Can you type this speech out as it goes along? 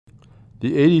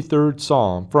The 83rd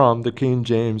Psalm from the King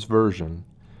James Version.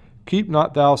 Keep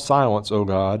not thou silence, O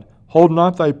God. Hold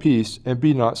not thy peace, and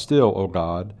be not still, O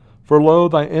God. For lo,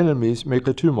 thy enemies make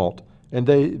a tumult, and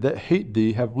they that hate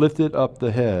thee have lifted up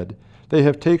the head. They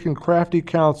have taken crafty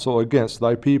counsel against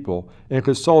thy people, and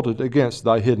consulted against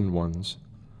thy hidden ones.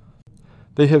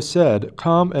 They have said,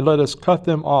 Come, and let us cut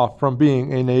them off from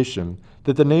being a nation,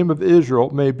 that the name of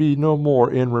Israel may be no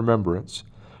more in remembrance.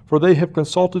 For they have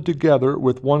consulted together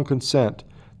with one consent.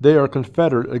 They are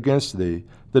confederate against thee,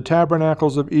 the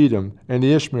tabernacles of Edom, and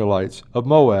the Ishmaelites, of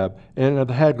Moab, and of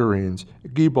the Hagarenes,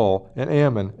 Gebal, and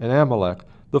Ammon, and Amalek,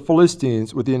 the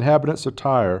Philistines with the inhabitants of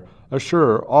Tyre.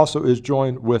 Ashur also is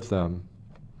joined with them.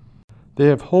 They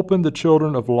have holpen the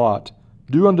children of Lot.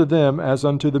 Do unto them as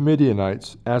unto the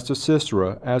Midianites, as to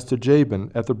Sisera, as to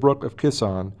Jabin at the brook of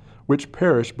Kison, which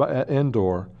perished at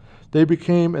Endor. They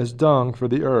became as dung for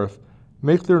the earth.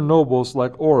 Make their nobles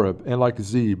like Oreb and like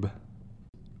Zeb.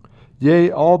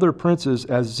 Yea, all their princes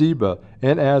as Zebah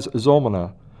and as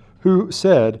Zolmanah, who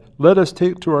said, Let us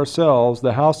take to ourselves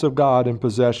the house of God in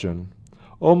possession.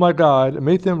 O my God,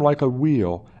 make them like a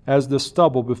wheel, as the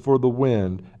stubble before the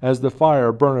wind, as the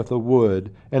fire burneth a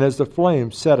wood, and as the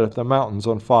flame setteth the mountains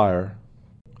on fire.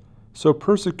 So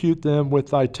persecute them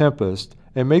with thy tempest,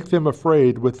 and make them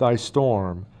afraid with thy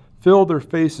storm. Fill their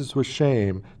faces with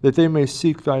shame, that they may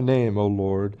seek thy name, O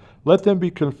Lord. Let them be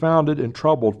confounded and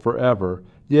troubled forever.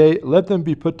 Yea, let them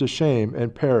be put to shame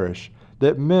and perish,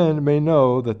 that men may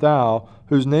know that thou,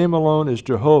 whose name alone is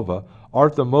Jehovah,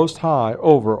 art the Most High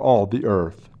over all the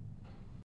earth.